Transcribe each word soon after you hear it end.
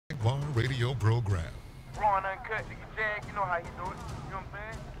Jaguar radio program. Raw and uncut, Jiggy Jag, you know how he do it. You know what I'm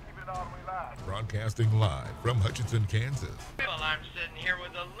saying? Keep it all the way live. Broadcasting live from Hutchinson, Kansas. Well, I'm sitting here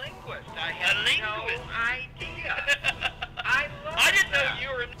with a linguist. I had no idea. I didn't know you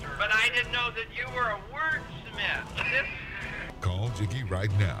were, but I didn't know that you were a wordsmith. Call Jiggy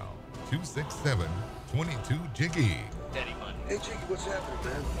right now. 267-22-JIGGY. Steady money. Hey, Jiggy, what's happening,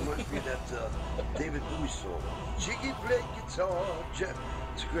 man? Reminds me of that David Bowie song. Jiggy play guitar.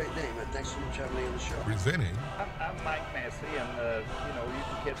 It's a great name, man. Thanks so much for having me on the show. Presenting I'm Mike Massey, and you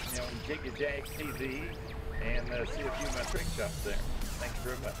can catch me on Jiggy Jag TV and see a few of my trick shots there. Thank you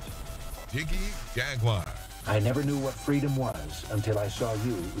very much. Jiggy Jaguar. I never knew what freedom was until I saw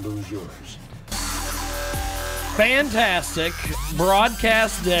you lose yours. Fantastic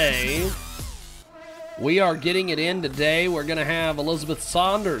broadcast day. We are getting it in today. We're going to have Elizabeth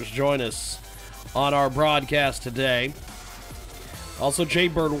Saunders join us on our broadcast today. Also, Jay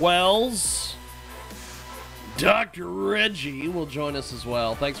Bird Wells. Dr. Reggie will join us as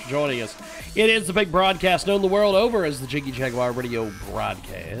well. Thanks for joining us. It is the big broadcast known the world over as the Jiggy Jaguar radio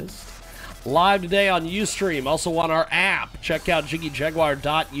broadcast. Live today on Ustream, also on our app. Check out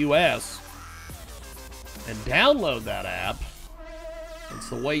jiggyjaguar.us and download that app. That's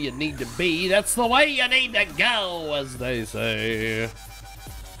the way you need to be. That's the way you need to go, as they say.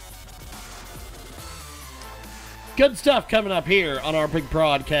 Good stuff coming up here on our big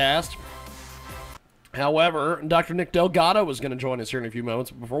broadcast. However, Dr. Nick Delgado is going to join us here in a few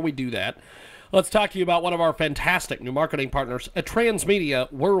moments. Before we do that, let's talk to you about one of our fantastic new marketing partners at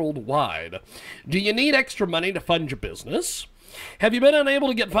Transmedia Worldwide. Do you need extra money to fund your business? Have you been unable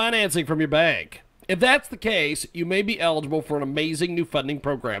to get financing from your bank? If that's the case, you may be eligible for an amazing new funding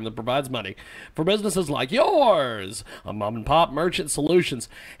program that provides money for businesses like yours. A mom-and-pop merchant solutions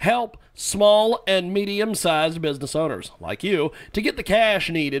help small and medium-sized business owners like you to get the cash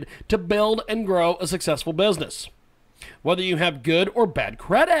needed to build and grow a successful business. Whether you have good or bad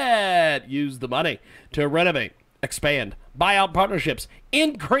credit, use the money to renovate, expand, buy out partnerships,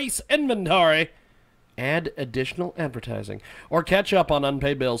 increase inventory, add additional advertising, or catch up on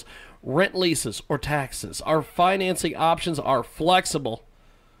unpaid bills, rent, leases, or taxes. Our financing options are flexible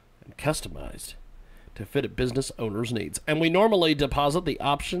and customized to fit a business owner's needs. And we normally deposit the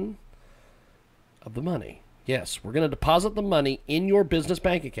option of the money. Yes, we're going to deposit the money in your business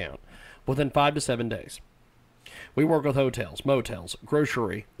bank account within 5 to 7 days. We work with hotels, motels,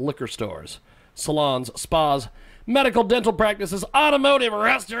 grocery, liquor stores, salons, spas, medical, dental practices, automotive,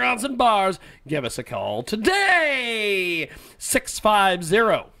 restaurants, and bars. Give us a call today.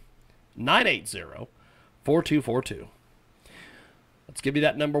 650-980-4242. Let's give you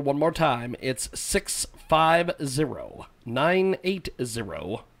that number one more time. It's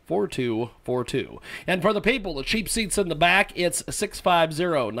 650-980-4242. And for the people, the cheap seats in the back, it's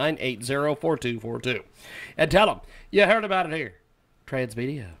 650-980-4242. And tell them you heard about it here.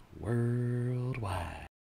 Transmedia Worldwide.